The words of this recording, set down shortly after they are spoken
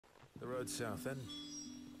The road south then.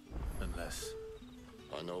 Unless...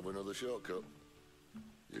 I know of another shortcut.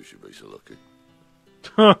 You should be so lucky.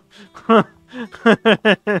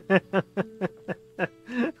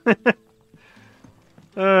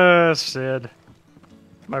 Sid.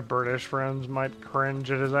 My British friends might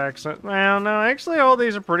cringe at his accent. Well, no, actually all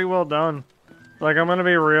these are pretty well done. Like, I'm gonna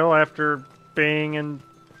be real, after being in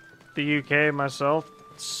the UK myself,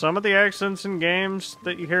 some of the accents in games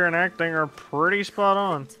that you hear in acting are pretty spot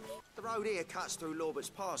on. The road here cuts through Lorbert's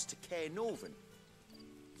Pass to Care Northern.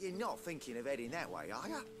 You're not thinking of heading that way, are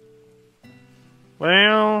you?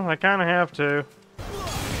 Well, I kind of have to.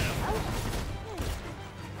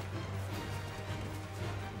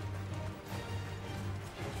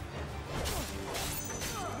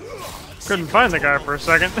 Couldn't find the guy for a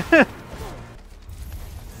second.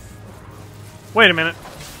 Wait a minute.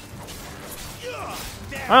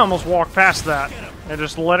 I almost walked past that and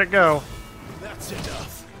just let it go. That's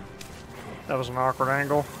enough. That was an awkward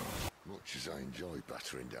angle. Much as I enjoy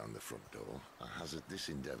battering down the front door, I hazard this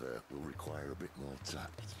endeavour will require a bit more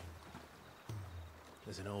tact.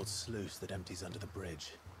 There's an old sluice that empties under the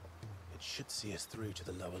bridge. It should see us through to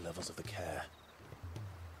the lower levels of the care.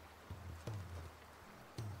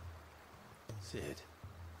 Sid.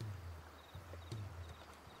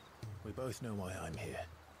 We both know why I'm here.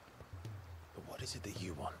 But what is it that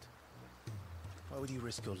you want? Why would you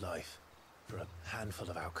risk your life for a handful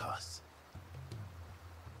of outcasts?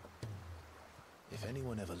 If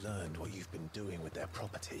anyone ever learned what you've been doing with their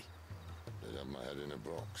property... They'd have my head in a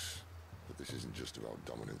box. But this isn't just about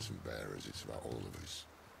dominance and bearers, it's about all of us.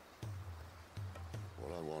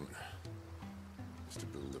 What I want is to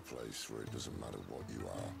build a place where it doesn't matter what you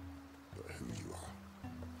are, but who you are.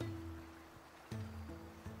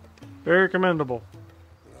 Very commendable.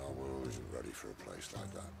 But our world isn't ready for a place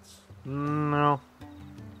like that. No.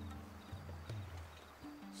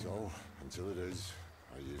 So, until it is,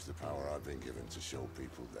 I use the power I've been given to show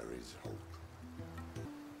people there is hope.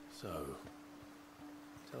 So,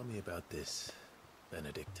 tell me about this,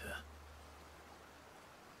 Benedikta.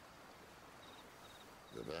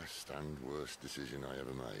 The best and worst decision I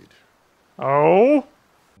ever made. Oh?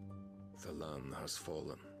 The Lun has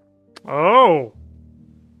fallen. Oh!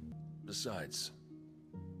 Besides,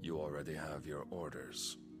 you already have your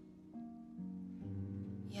orders.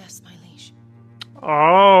 Yes, my liege.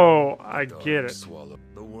 Oh, I get it. Swallow.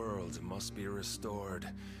 The world must be restored,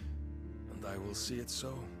 and I will see it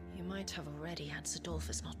so. You might have already had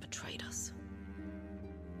Sidolphus not betrayed us.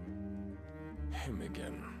 Him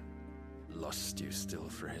again. Lust you still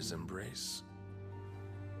for his embrace?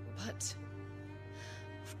 But...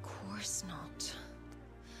 of course not.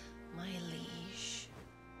 My liege.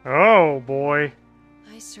 Oh, boy.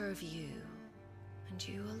 I serve you, and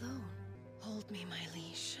you alone. Hold me, my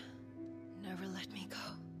liege. Never let me go.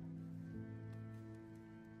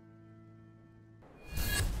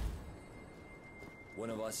 One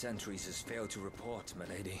of our sentries has failed to report, my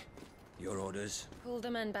lady. Your orders? Pull the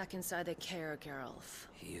men back inside the care, Geralf.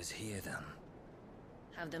 He is here, then.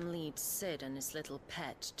 Have them lead Sid and his little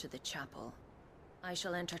pet to the chapel. I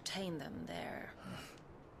shall entertain them there.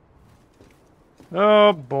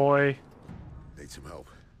 Oh, boy. Need some help.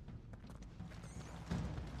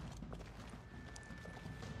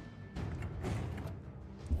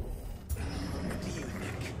 What do you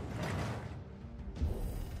think?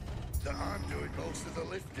 That I'm doing most of the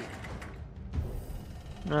lifting.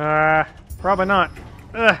 Probably not.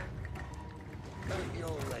 Ugh. At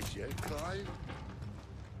your leisure, Clive.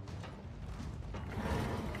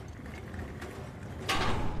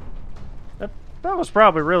 That was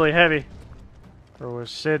probably really heavy. Or was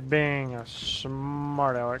Sid being a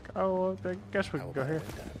smart aleck? Oh, I guess we can go here.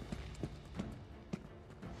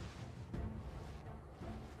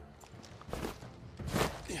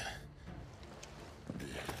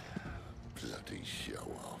 Bloody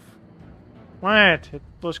show off. What? It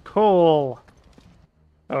was cool.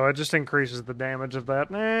 Oh, it just increases the damage of that.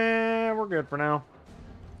 Nah, we're good for now.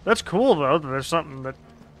 That's cool, though, that there's something that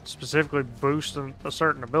specifically boosts a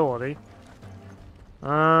certain ability.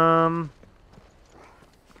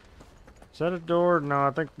 Is that a door? No, I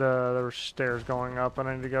think there were stairs going up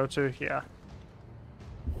I need to go to. Yeah.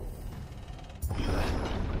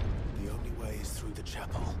 The only way is through the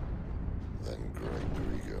chapel. Then Great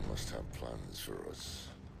Grieger must have plans for us.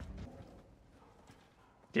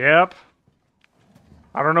 Yep.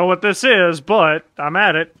 I don't know what this is, but I'm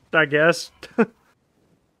at it, I guess.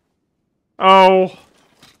 Oh.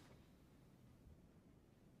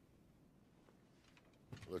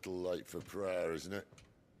 Little late for prayer, isn't it?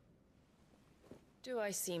 Do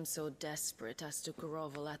I seem so desperate as to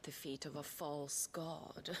grovel at the feet of a false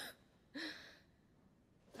god?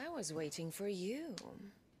 I was waiting for you.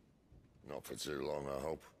 Not for too long, I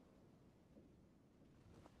hope.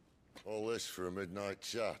 All this for a midnight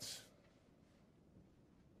chat.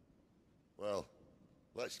 Well,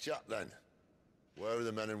 let's chat then. Where are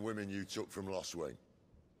the men and women you took from Lost Wing?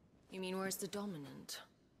 You mean where's the Dominant?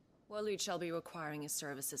 Well, you shall be requiring his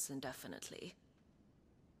services indefinitely.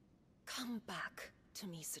 Come back to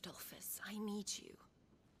me, Sidolphus. I need you.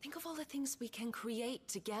 Think of all the things we can create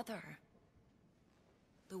together.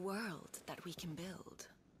 The world that we can build.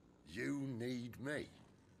 You need me?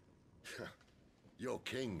 Your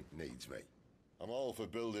king needs me. I'm all for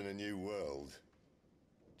building a new world.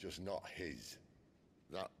 Just not his.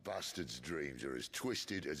 That bastard's dreams are as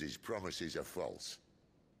twisted as his promises are false.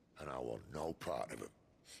 And I want no part of them.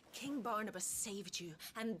 King Barnabas saved you,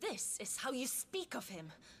 and this is how you speak of him.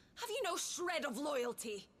 Have you no shred of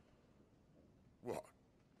loyalty? What?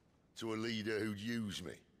 To a leader who'd use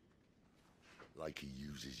me? Like he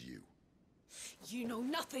uses you. You know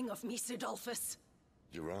nothing of me, Sidolphus.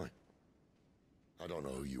 You're right. I don't know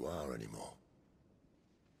who you are anymore.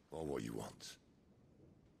 Or what you want.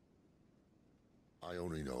 I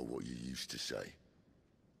only know what you used to say.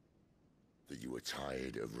 That you were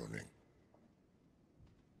tired of running.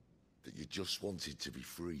 That you just wanted to be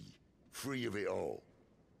free. Free of it all.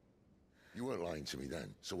 You weren't lying to me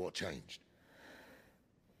then, so what changed?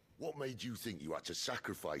 What made you think you had to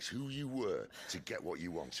sacrifice who you were to get what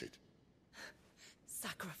you wanted?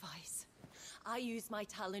 Sacrifice. I use my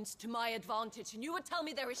talents to my advantage, and you would tell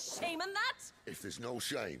me there is shame in that? If there's no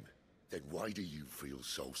shame, then why do you feel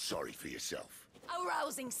so sorry for yourself? A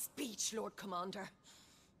rousing speech, Lord Commander.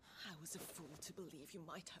 I was a fool to believe you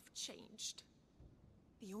might have changed.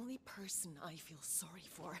 The only person I feel sorry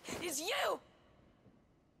for is you!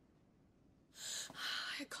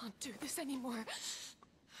 I can't do this anymore.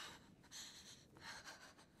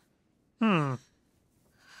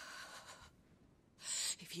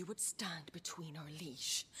 If you would stand between our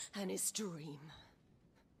leash and his dream,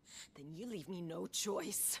 then you leave me no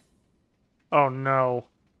choice. Oh no.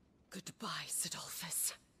 Goodbye,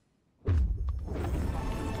 Sidolphus.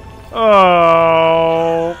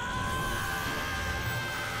 Oh.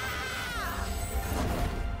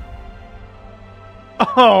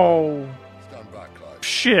 Oh. Stand back, Clive.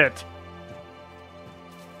 Shit.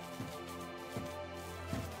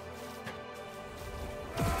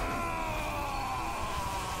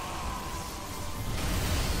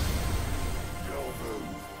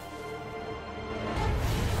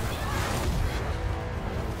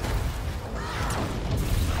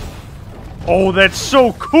 Oh, that's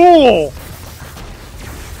so cool!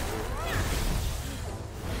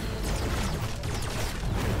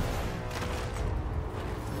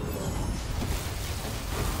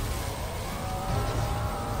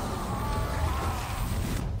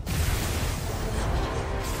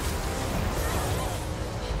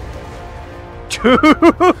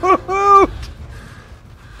 Dude!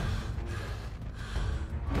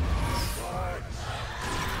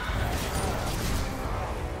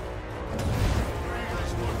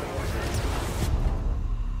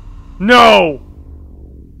 No!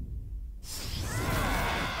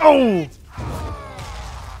 Oh!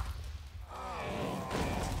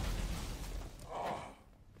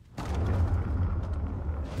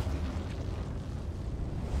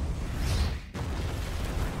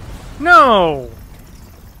 No!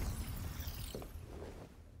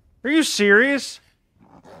 Are you serious?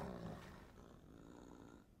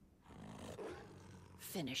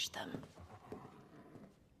 Finish them.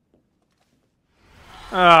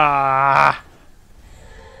 Ah!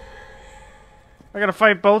 I gotta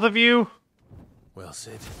fight both of you? Well,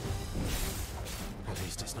 Sid. At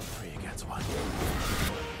least it's not 3 against 1.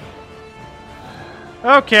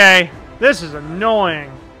 Okay, this is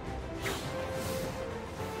annoying.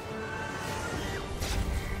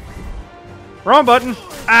 Wrong button.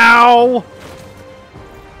 Ow!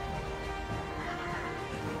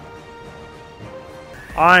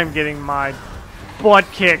 I'm getting my butt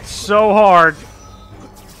kicked so hard.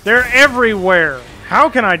 They're everywhere. How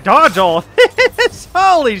can I dodge all of this?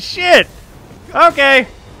 Holy shit! Okay.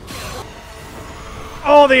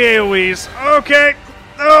 All the AoEs. Okay.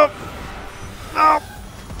 Oh. Oh.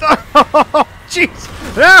 Oh. Jeez.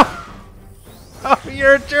 No. Oh,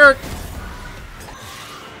 you're a jerk.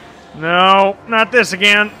 No, not this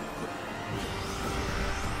again.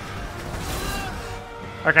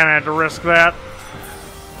 I kind of had to risk that.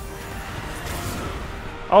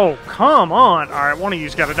 Oh, come on. Alright, one of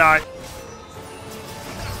you's got to die.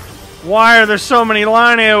 Why are there so many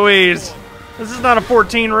line AoEs? This is not a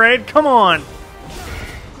 14 raid. Come on.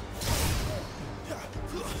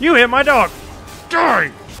 You hit my dog. Die.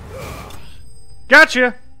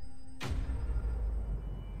 Gotcha.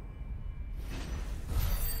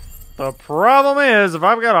 The problem is, if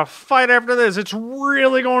I've got to fight after this, it's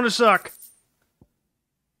really going to suck.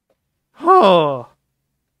 Huh.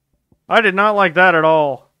 I did not like that at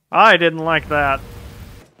all. I didn't like that.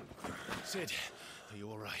 Sid, are you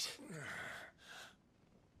alright?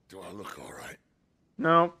 Do I look all right?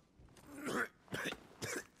 No.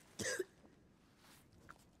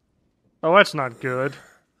 Oh, that's not good.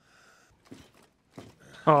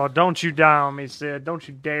 Oh, don't you die on me, Sid. Don't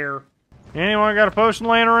you dare. Anyone got a potion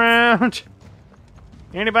laying around?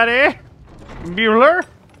 Anybody? Bueller?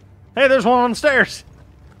 Hey, there's one on the stairs.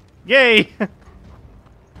 Yay!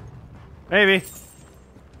 Maybe.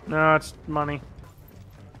 No, it's money.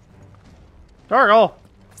 Dargle!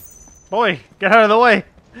 Boy, get out of the way.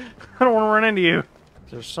 I don't want to run into you.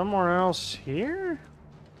 Is there someone else here?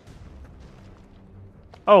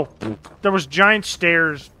 Oh, there was giant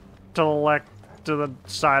stairs to the left, to the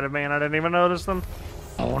side of me, and I didn't even notice them.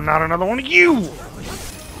 Oh, not another one of you!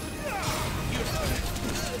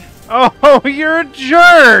 Oh, you're a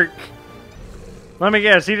jerk! Let me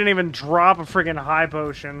guess, he didn't even drop a freaking high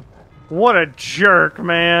potion. What a jerk,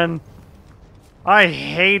 man. I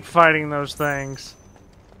hate fighting those things.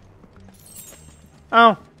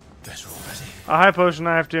 Oh. That's already. A high potion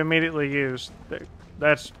I have to immediately use.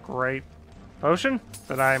 That's great. Potion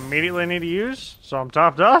that I immediately need to use, so I'm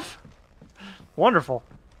topped off? Wonderful.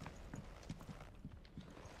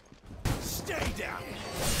 Stay down.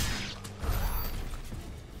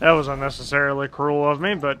 That was unnecessarily cruel of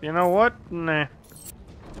me, but you know what? Nah.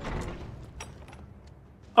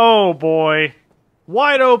 Oh boy.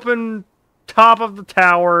 Wide open, top of the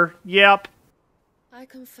tower. Yep. I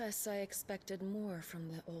confess I expected more from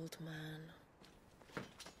the old man.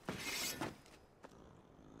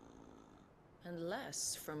 And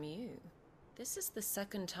less from you. This is the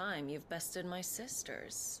second time you've bested my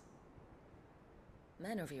sisters.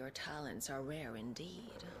 Men of your talents are rare indeed.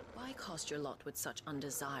 Why cost your lot with such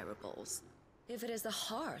undesirables? If it is the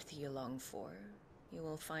hearth you long for, you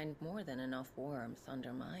will find more than enough warmth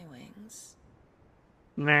under my wings.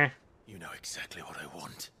 Nah. You know exactly what I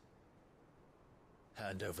want.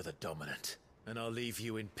 Hand over the dominant, and I'll leave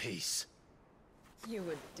you in peace. You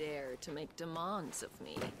would dare to make demands of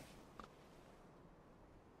me.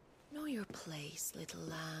 Know your place, little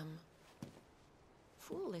lamb.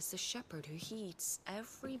 Fool is the shepherd who heeds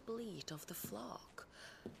every bleat of the flock.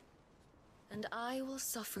 And I will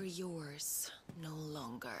suffer yours no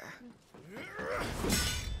longer.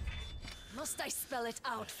 Must I spell it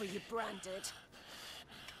out for you, Branded?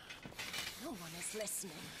 No one is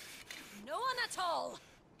listening. No one at all!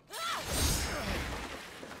 Ah!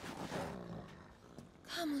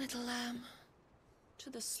 Come, little lamb, to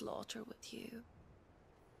the slaughter with you.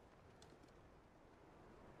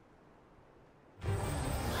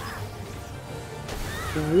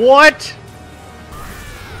 What?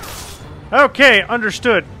 Okay,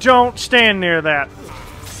 understood. Don't stand near that.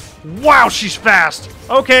 Wow, she's fast.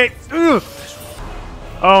 Okay. Ugh.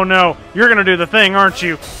 Oh no, you're gonna do the thing, aren't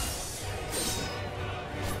you?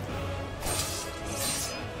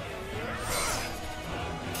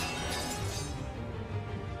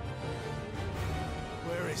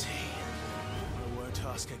 Where is he? I won't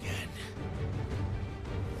ask again.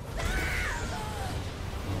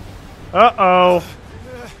 Uh-oh.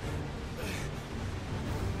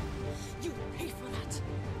 You pay for that.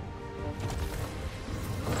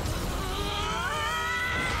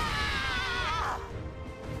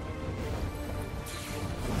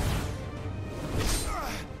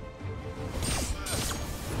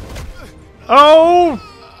 Oh!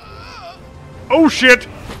 Oh shit!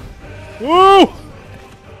 Woo!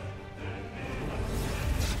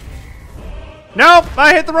 Nope,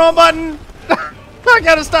 I hit the wrong button. I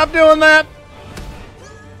gotta stop doing that.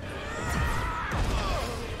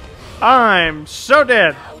 I'm so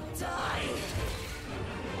dead.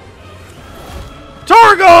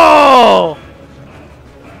 Torgal!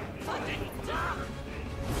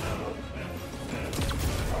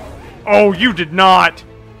 Oh, you did not.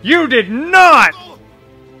 You did not.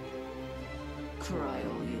 Cry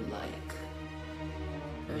all you like.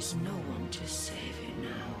 There's no one to save you now.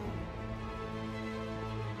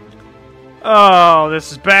 Oh,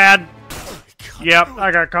 this is bad. Yep, I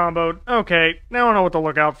got comboed. Okay, now I know what to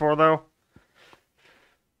look out for, though.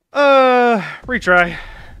 Retry.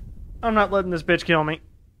 I'm not letting this bitch kill me.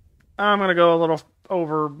 I'm gonna go a little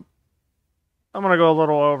over. I'm gonna go a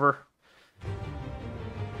little over.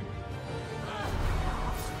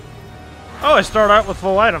 Oh, I start out with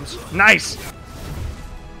full items. Nice!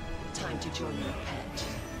 Time to join your pet.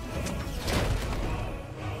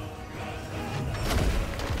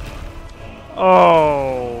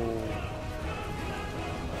 Oh.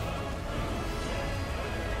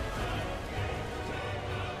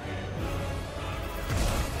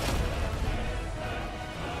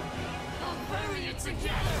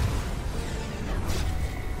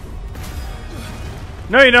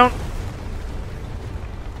 No, you don't.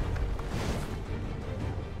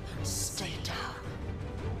 Stay down.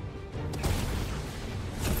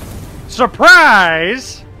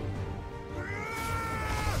 Surprise!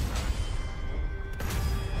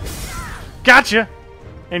 Gotcha!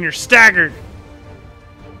 And you're staggered.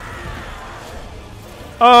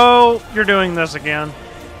 Oh, you're doing this again.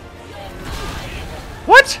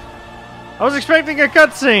 What? I was expecting a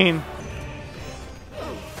cutscene.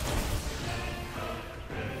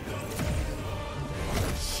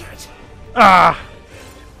 Ah!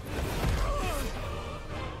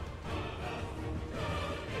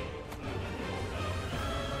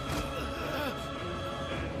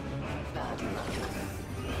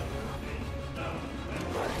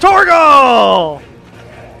 Torgal!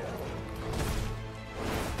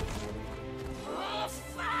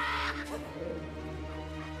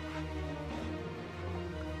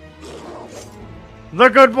 The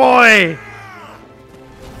good boy!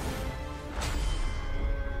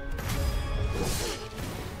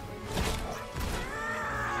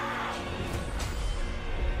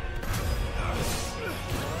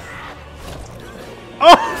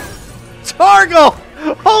 Oh! Torgal!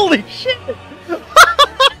 Holy shit!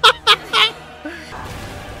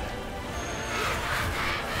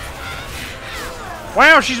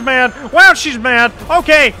 Wow, she's mad! Wow, she's mad!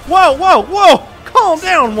 Okay! Whoa, whoa, whoa! Calm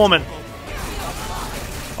down, woman!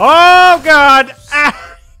 Oh, God!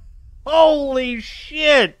 Ah. Holy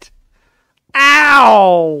shit!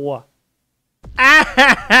 Ow!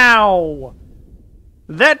 Ow!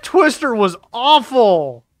 That twister was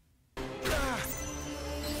awful!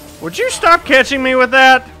 Would you stop catching me with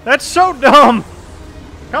that? That's so dumb!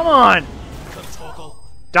 Come on!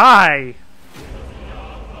 Die!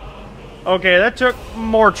 Okay, that took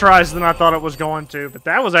more tries than I thought it was going to, but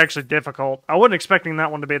that was actually difficult. I wasn't expecting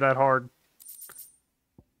that one to be that hard.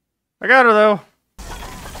 I got her, though.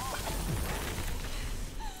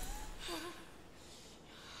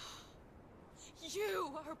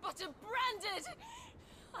 You are but a branded!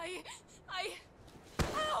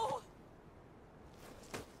 How?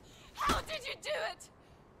 How did you do it?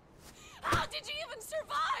 How did you even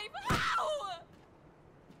survive? How?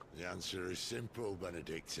 The answer is simple,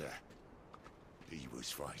 Benedikta. He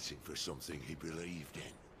was fighting for something he believed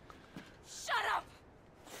in. Shut up!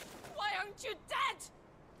 Why aren't you dead?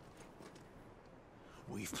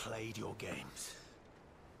 We've played your games.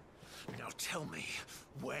 Now tell me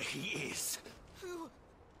where he is. Who?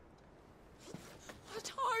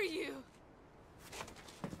 What are you?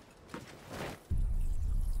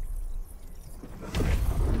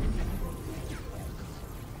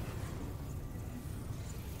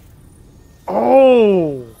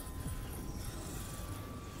 Oh!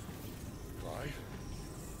 Clive?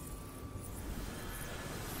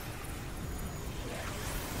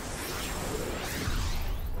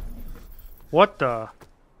 What the?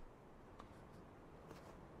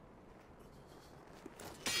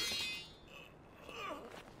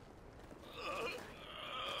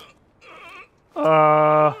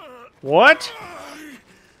 What?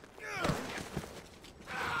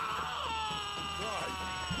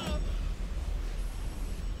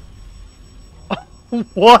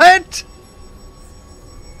 What?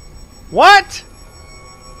 What?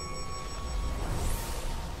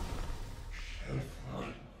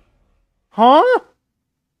 Huh?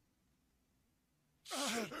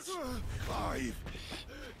 Clive!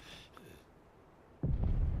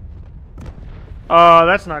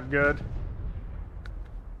 That's not good.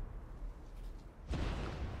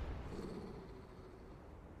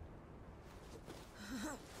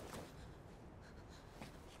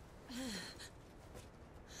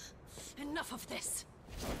 Enough of this.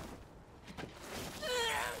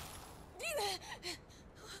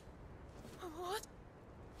 What?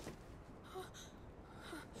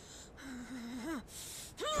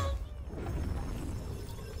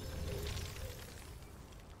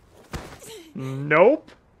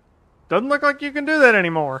 Nope. Doesn't look like you can do that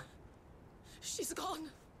anymore. She's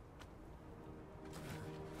gone.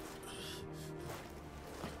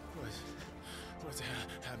 What's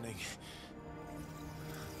happening?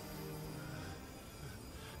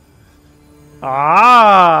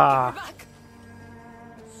 Ah. Back.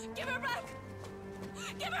 Give her back.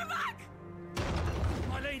 Give her back.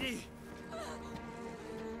 My lady!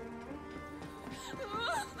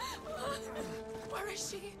 Where is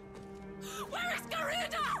she? Where is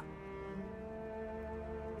Garuda?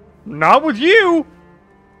 Not with you.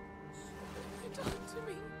 What have you done to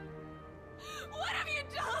me? What have you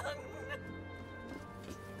done?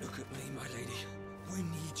 Look at me, my lady. We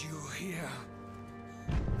need you here.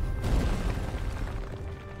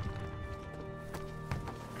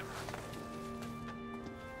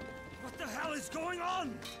 hell is going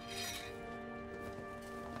on?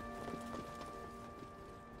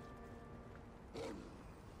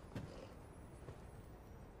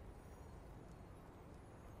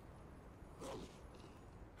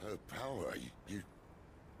 Her power,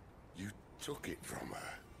 you took it from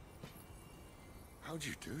her. How'd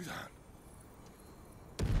you do that?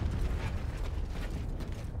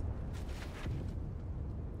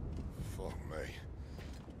 Fuck me.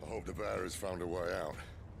 I hope the bearers found a way out.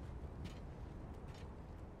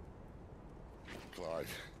 Clive,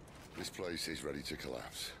 this place is ready to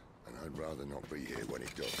collapse, and I'd rather not be here when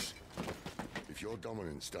it does. If your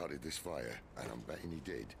dominant started this fire, and I'm betting he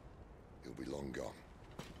did, he'll be long gone.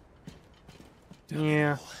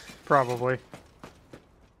 Yeah, probably.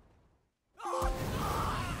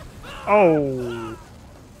 Oh.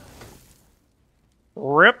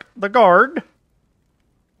 Rip the guard.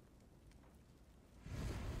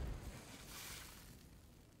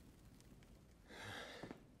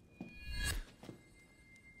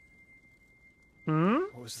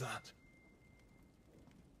 What was that?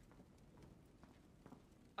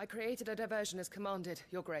 I created a diversion as commanded,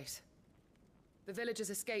 Your Grace. The villagers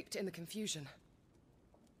escaped in the confusion.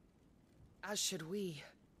 As should we.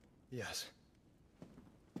 Yes.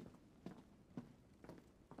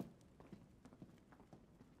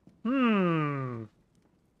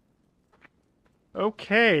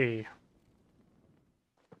 Okay.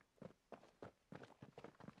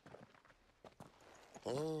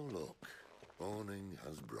 Oh, look. Morning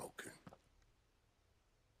has broken.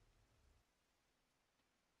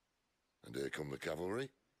 And here come the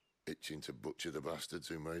cavalry, itching to butcher the bastards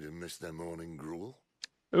who made them miss their morning gruel.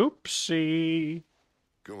 Oopsie.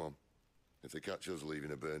 Come on. If they catch us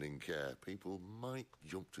leaving a burning care, people might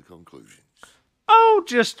jump to conclusions. Oh,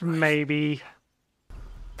 just maybe.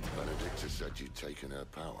 Benedikta said you'd taken her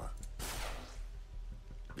power.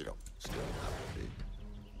 You don't still have it, do you?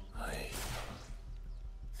 I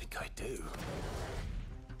think I do.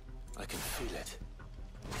 I can feel it.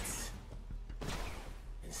 It's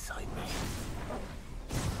inside me.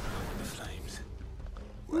 The flames.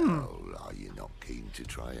 Well, are you not keen to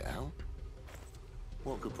try it out?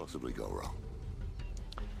 What could possibly go wrong?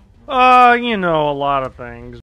 You know, a lot of things.